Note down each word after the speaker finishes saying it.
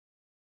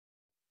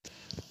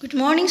Good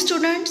morning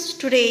students.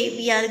 Today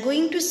we are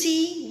going to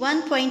see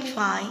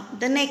 1.5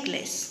 the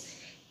necklace.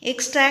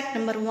 Extract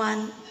number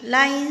 1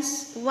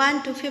 lines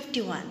 1 to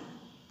 51.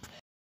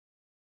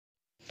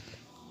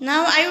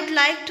 Now I would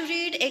like to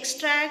read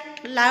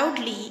extract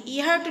loudly.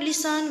 You have to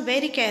listen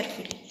very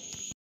carefully.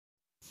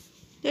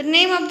 The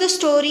name of the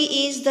story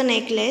is The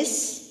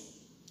Necklace.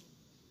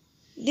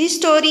 This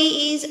story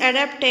is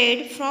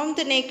adapted from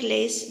The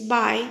Necklace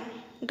by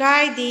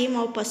Guy de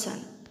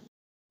Maupassant.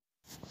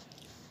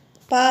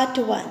 Part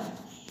 1.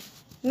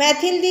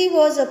 Mathilde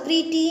was a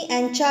pretty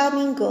and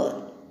charming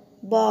girl,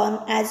 born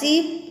as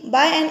if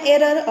by an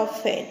error of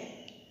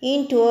fate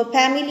into a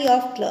family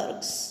of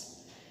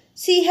clerks.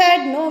 She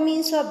had no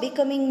means of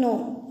becoming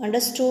known,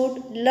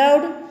 understood,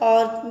 loved,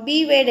 or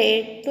be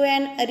wedded to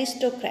an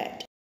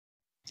aristocrat.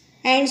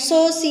 And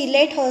so she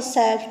let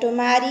herself to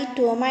marry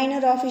to a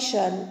minor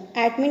official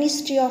at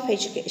Ministry of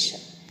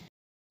Education.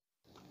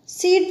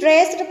 She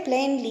dressed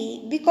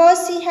plainly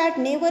because she had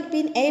never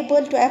been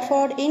able to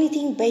afford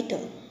anything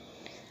better.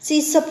 She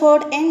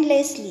suffered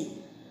endlessly,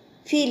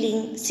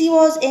 feeling she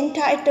was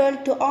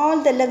entitled to all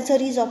the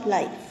luxuries of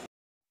life.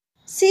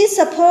 She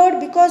suffered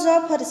because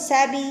of her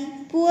shabby,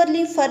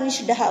 poorly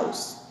furnished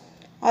house.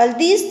 All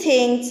these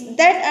things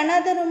that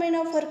another woman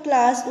of her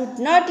class would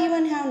not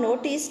even have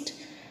noticed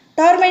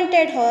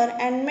tormented her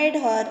and made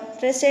her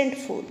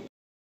resentful.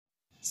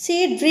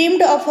 She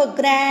dreamed of a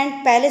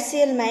grand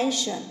palatial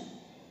mansion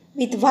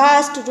with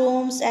vast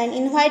rooms and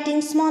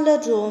inviting smaller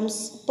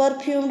rooms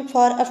perfumed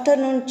for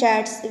afternoon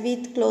chats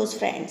with close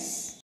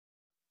friends.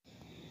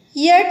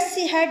 Yet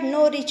she had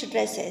no rich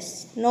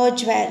dresses, no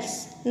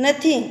jewels,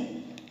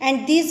 nothing,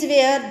 and these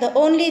were the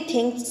only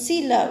things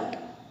she loved.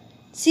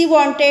 She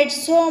wanted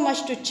so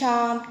much to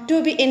charm,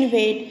 to be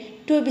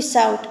envied, to be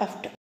sought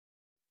after.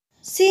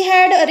 She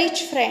had a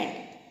rich friend,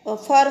 a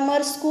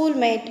former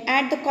schoolmate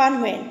at the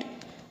convent,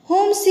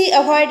 whom she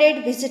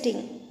avoided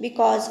visiting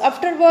because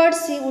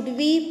afterwards she would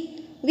weep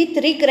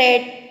with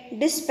regret,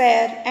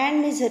 despair,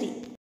 and misery.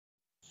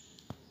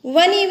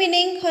 One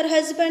evening, her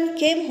husband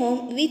came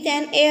home with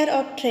an air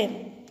of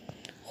triumph,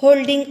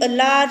 holding a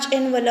large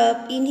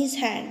envelope in his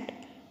hand.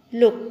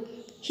 Look,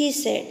 he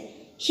said,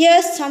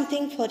 here's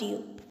something for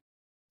you.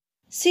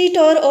 She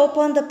tore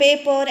open the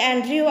paper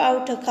and drew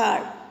out a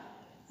card,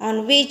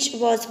 on which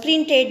was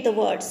printed the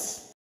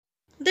words,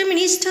 The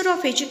Minister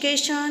of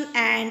Education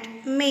and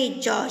May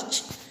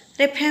George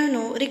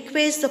Raphael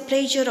requests the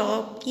pleasure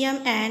of M.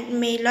 and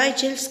May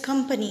Loyal's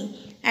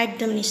company at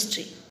the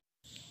ministry.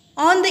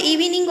 On the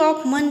evening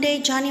of Monday,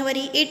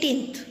 January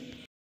 18th,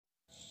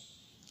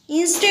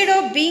 instead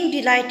of being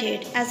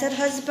delighted as her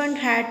husband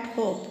had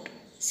hoped,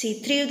 she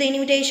threw the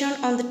invitation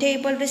on the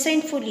table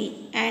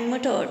resentfully and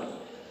muttered,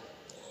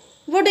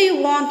 What do you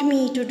want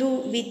me to do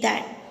with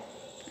that?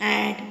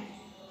 And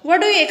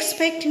what do you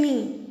expect me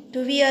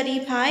to wear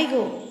if I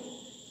go?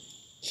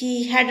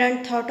 He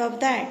hadn't thought of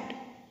that.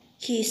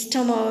 He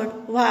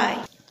stammered,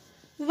 Why?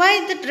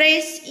 Why the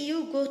dress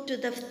you go to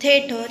the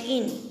theatre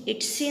in?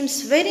 It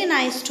seems very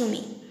nice to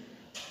me.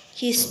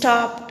 He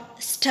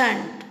stopped,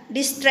 stunned,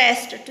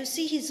 distressed to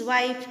see his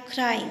wife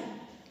crying.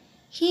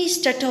 He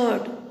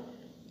stuttered,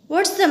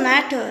 What's the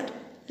matter?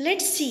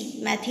 Let's see,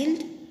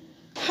 Mathilde.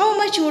 How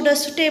much would a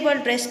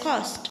suitable dress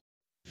cost?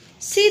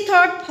 She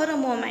thought for a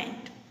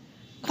moment,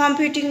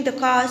 computing the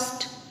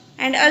cost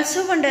and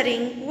also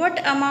wondering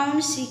what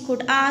amount she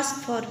could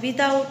ask for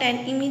without an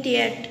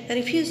immediate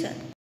refusal.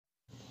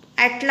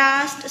 At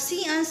last she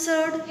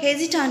answered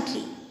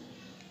hesitantly,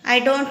 I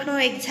don't know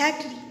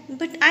exactly,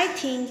 but I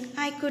think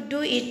I could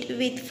do it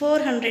with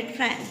 400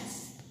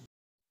 francs.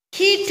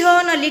 He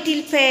turned a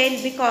little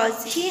pale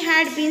because he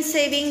had been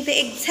saving the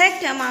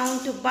exact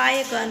amount to buy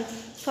a gun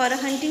for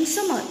a hunting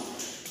summer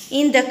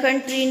in the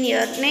country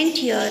near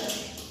Nanterre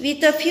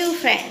with a few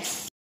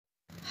friends.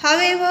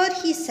 However,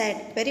 he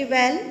said, Very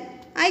well,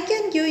 I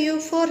can give you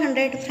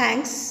 400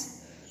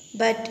 francs,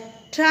 but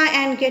try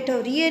and get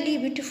a really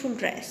beautiful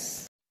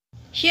dress.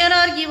 Here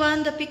are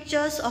given the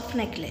pictures of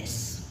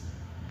necklace.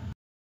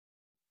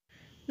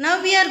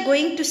 Now we are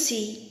going to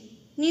see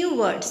new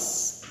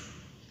words.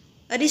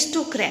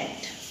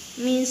 Aristocrat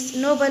means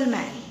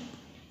nobleman.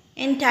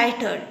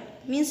 Entitled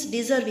means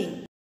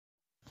deserving.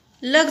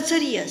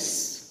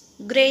 Luxurious,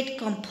 great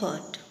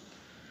comfort.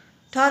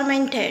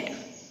 Tormented,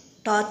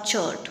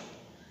 tortured.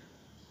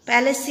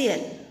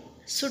 Palatial,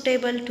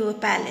 suitable to a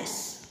palace.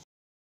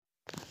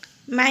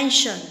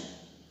 Mansion,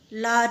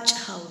 large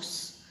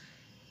house.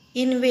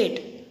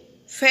 Invade,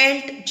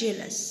 felt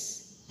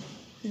jealous.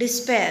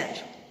 Despair,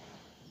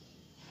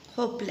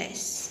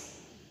 hopeless.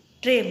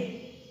 Triumph,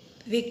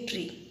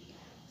 victory.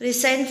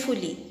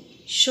 Resentfully,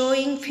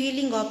 showing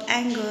feeling of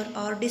anger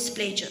or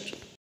displeasure.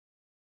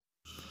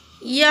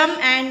 M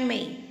and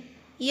May.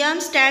 M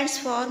stands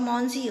for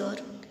Monsieur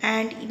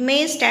and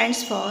May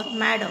stands for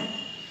Madam.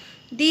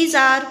 These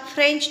are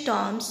French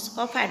terms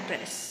of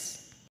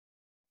address.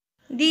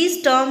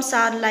 These terms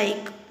are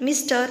like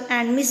Mr.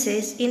 and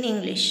Mrs. in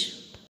English.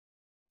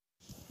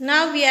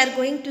 Now we are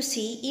going to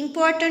see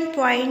important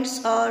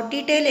points or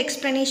detailed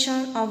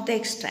explanation of the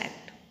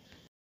extract.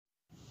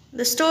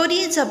 The story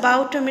is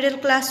about a middle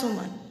class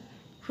woman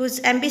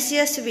whose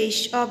ambitious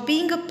wish of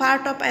being a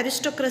part of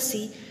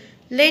aristocracy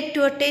led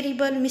to a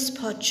terrible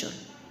misfortune.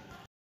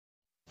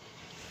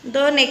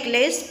 The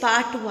Necklace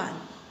Part 1.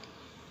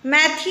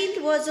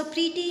 Mathilde was a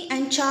pretty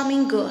and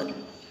charming girl,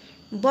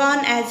 born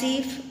as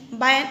if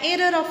by an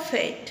error of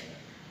fate,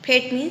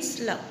 fate means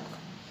luck,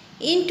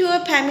 into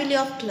a family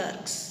of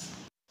clerks.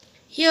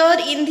 Here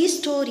in this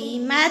story,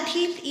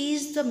 Mathilde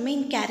is the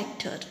main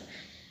character.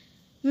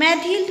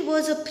 Mathilde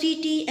was a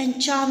pretty and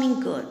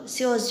charming girl.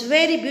 She was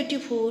very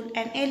beautiful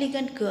and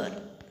elegant girl.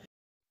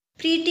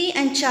 Pretty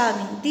and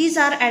charming, these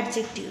are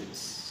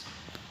adjectives.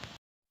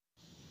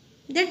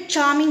 That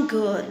charming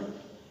girl,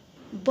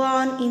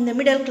 born in the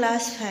middle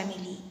class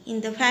family, in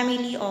the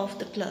family of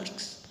the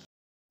clerks.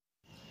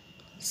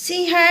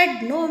 She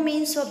had no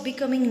means of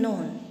becoming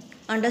known,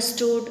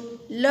 understood,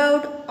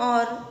 loved,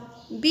 or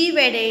be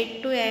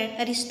wedded to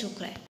an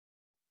aristocrat.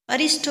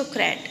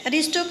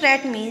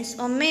 Aristocrat means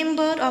a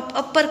member of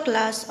upper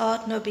class or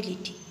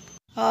nobility.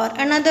 Or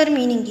another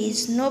meaning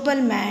is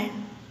nobleman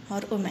or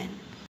woman.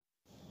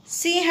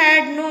 She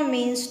had no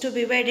means to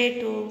be wedded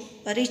to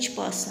a rich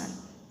person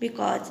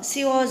because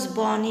she was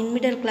born in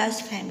middle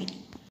class family.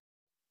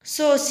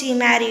 So she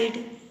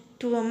married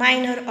to a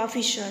minor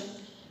official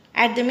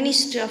at the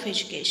Ministry of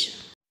Education.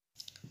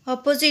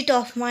 Opposite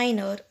of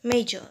minor,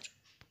 major.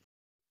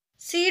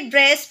 She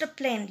dressed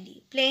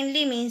plainly.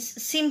 Plainly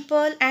means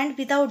simple and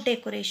without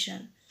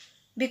decoration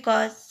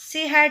because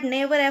she had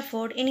never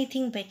afforded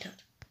anything better.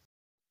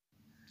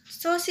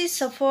 So she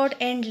suffered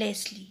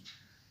endlessly.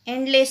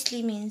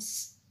 Endlessly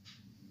means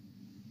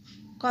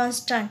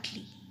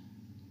constantly.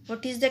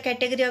 What is the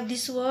category of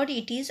this word?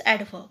 It is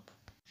adverb.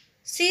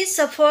 She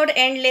suffered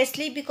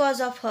endlessly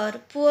because of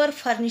her poor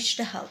furnished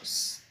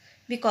house.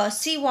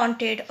 Because she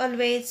wanted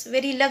always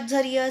very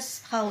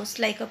luxurious house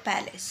like a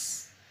palace.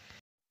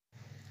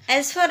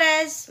 As far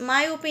as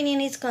my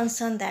opinion is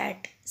concerned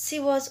that she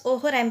was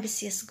over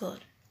ambitious girl.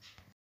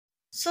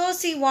 So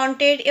she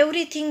wanted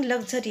everything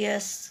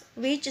luxurious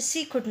which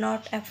she could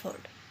not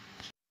afford.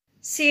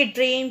 She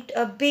dreamed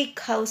a big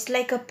house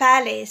like a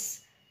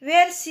palace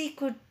where she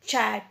could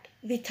chat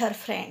with her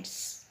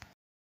friends.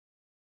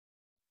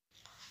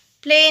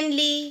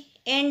 Plainly,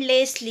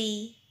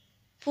 endlessly,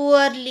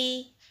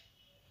 poorly.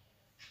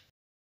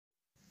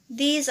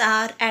 These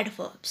are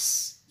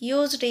adverbs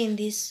used in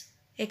this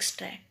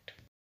extract.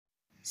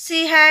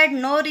 She had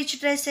no rich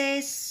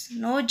dresses,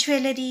 no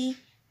jewelry,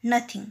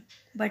 nothing,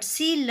 but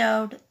she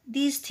loved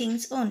these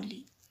things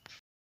only.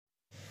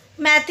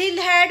 Mathilde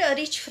had a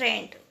rich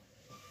friend.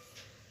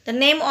 The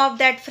name of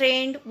that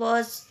friend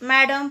was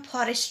Madame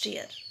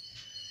Forestier.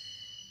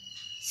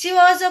 She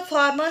was a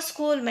former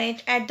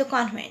schoolmate at the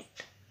convent,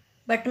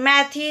 but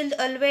Mathilde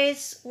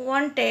always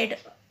wanted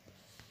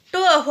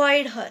to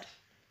avoid her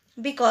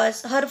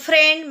because her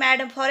friend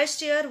Madame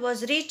Forestier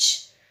was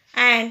rich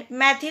and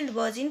Mathilde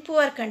was in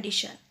poor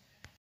condition.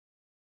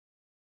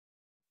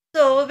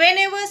 So,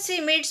 whenever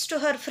she meets to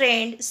her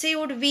friend, she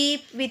would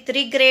weep with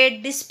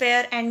regret,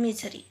 despair, and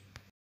misery.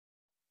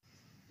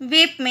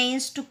 Weep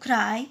means to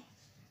cry,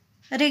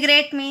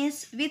 regret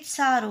means with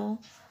sorrow,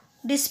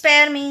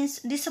 despair means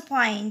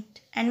disappoint,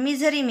 and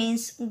misery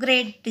means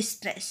great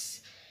distress.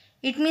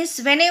 It means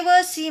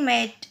whenever she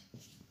met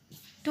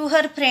to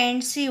her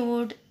friend, she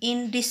would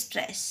in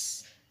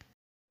distress.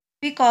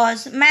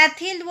 Because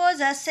Mathilde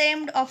was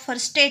ashamed of her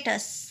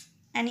status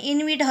and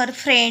envied her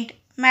friend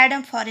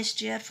Madame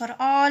Forestier for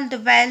all the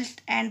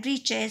wealth and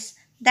riches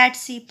that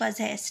she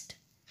possessed.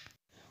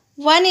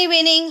 One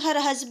evening,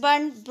 her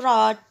husband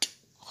brought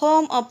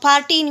home a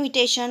party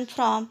invitation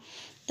from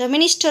the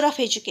Minister of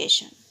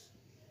Education.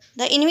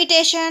 The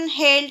invitation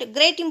held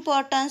great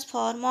importance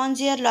for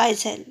Monsieur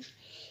Loisel.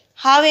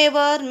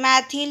 However,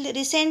 Mathilde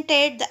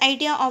resented the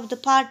idea of the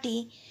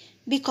party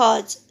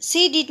because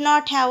she did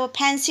not have a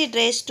fancy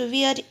dress to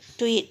wear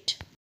to it.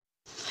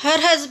 Her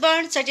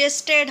husband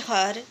suggested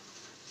her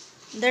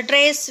the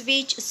dress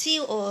which she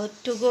wore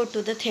to go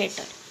to the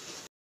theatre.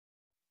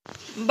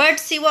 But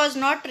she was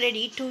not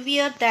ready to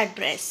wear that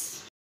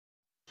dress.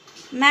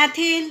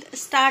 Mathilde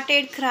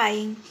started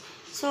crying,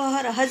 so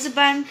her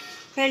husband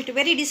felt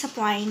very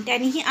disappointed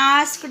and he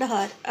asked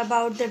her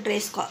about the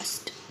dress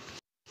cost.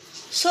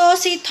 So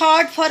she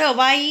thought for a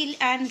while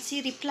and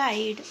she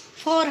replied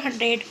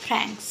 400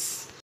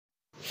 francs.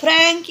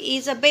 Franc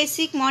is a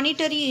basic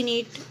monetary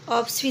unit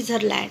of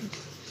Switzerland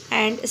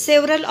and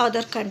several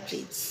other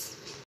countries.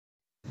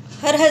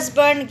 Her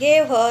husband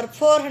gave her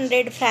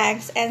 400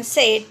 francs and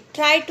said,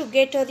 "Try to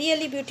get a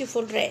really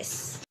beautiful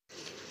dress."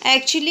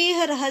 Actually,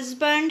 her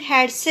husband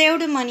had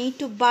saved money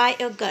to buy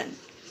a gun.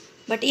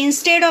 But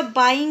instead of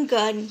buying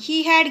gun,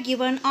 he had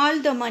given all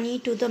the money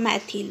to the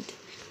Mathilde.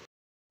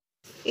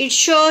 It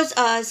shows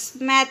us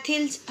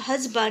Mathilde's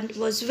husband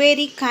was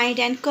very kind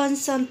and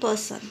concerned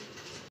person.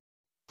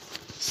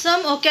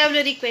 Some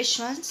vocabulary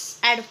questions.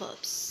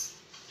 Adverbs.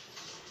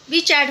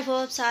 Which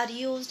adverbs are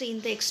used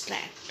in the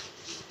extract?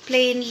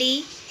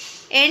 Plainly,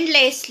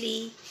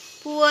 endlessly,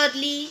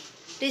 poorly,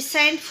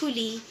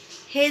 resentfully,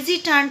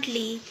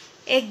 hesitantly,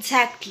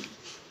 exactly.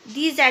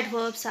 these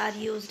adverbs are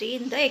used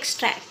in the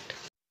extract.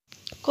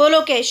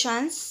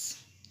 Collocations: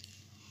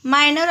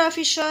 minor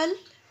official,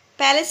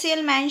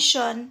 palatial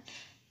mansion,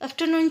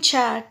 afternoon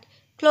chat,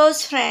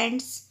 close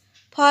friends,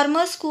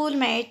 former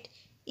schoolmate,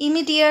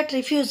 immediate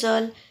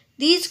refusal.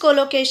 These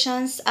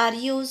collocations are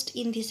used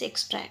in this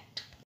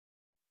extract.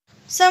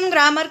 Some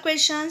grammar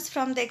questions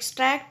from the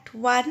extract.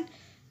 1.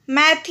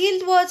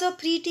 Mathilde was a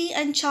pretty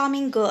and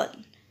charming girl.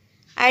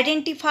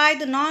 Identify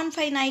the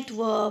non-finite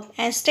verb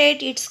and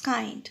state its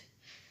kind.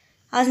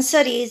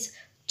 Answer is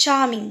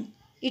charming.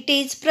 It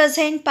is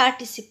present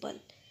participle.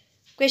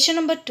 Question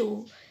number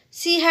 2.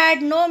 She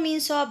had no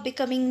means of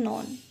becoming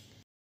known.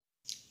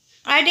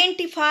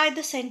 Identify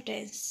the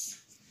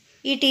sentence.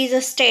 It is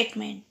a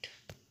statement.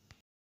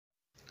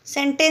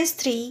 Sentence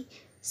 3.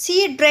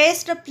 She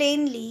dressed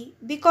plainly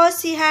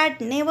because she had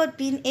never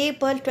been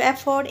able to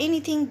afford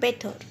anything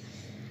better.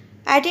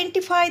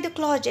 Identify the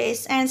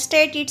clauses and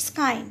state its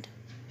kind.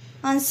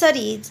 Answer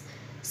is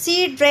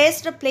she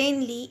dressed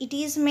plainly. It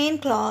is main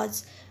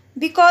clause.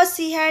 Because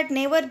she had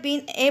never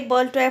been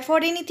able to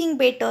afford anything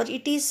better,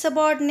 it is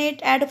subordinate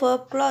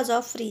adverb clause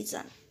of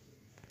reason.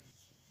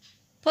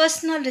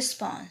 Personal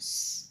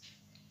response.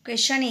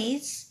 Question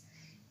is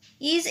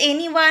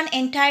anyone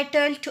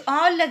entitled to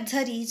all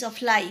luxuries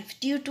of life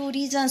due to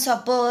reasons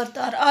of birth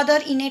or other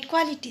innate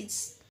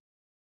qualities?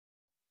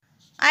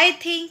 I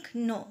think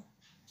no.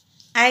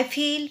 I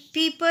feel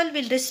people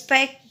will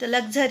respect the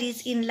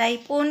luxuries in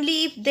life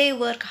only if they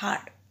work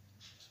hard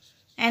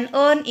and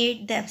earn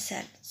it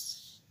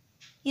themselves,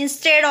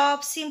 instead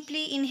of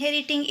simply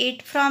inheriting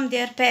it from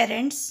their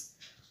parents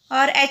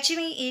or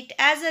achieving it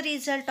as a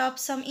result of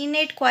some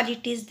innate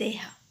qualities they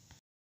have.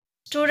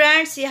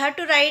 Students, you have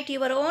to write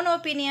your own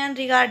opinion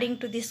regarding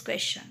to this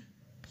question.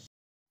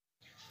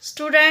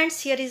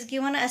 Students, here is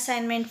given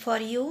assignment for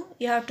you.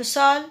 You have to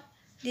solve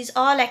these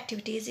all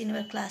activities in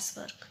your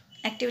classwork.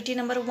 Activity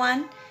number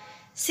 1,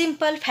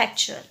 simple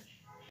factual.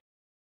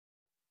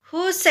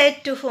 Who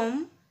said to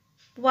whom?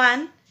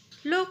 1.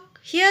 Look,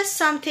 here's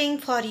something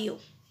for you.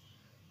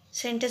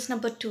 Sentence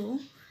number 2.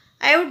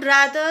 I would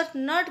rather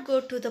not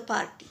go to the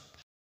party.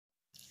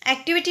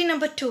 Activity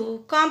number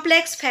 2,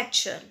 complex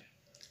factual.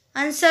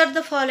 Answer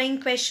the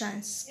following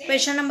questions.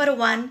 Question number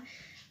 1.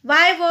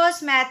 Why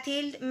was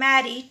Mathilde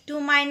married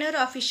to minor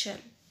official?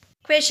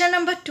 Question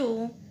number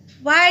 2.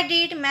 Why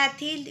did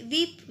Mathilde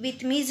weep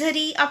with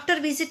misery after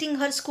visiting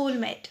her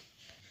schoolmate?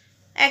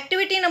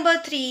 Activity number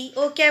 3,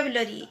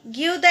 vocabulary.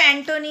 Give the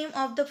antonym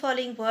of the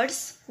following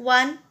words.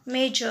 1.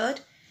 Major.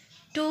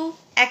 2.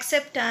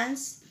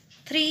 Acceptance.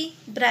 3.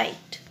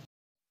 Bright.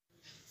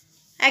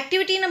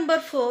 Activity number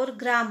 4,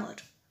 grammar.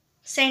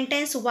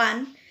 Sentence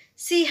 1.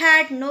 She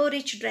had no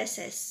rich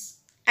dresses.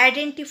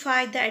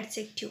 Identify the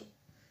adjective.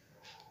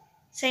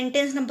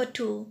 Sentence number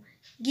 2.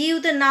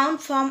 Give the noun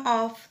form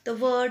of the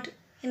word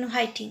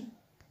inviting.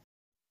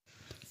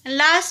 And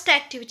last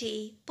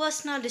activity,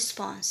 personal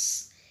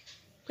response.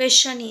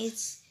 Question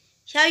is,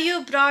 have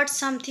you brought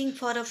something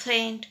for a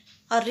friend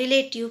or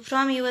relative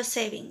from your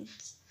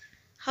savings?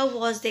 How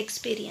was the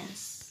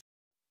experience?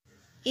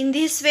 In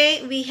this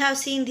way, we have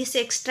seen this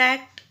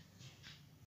extract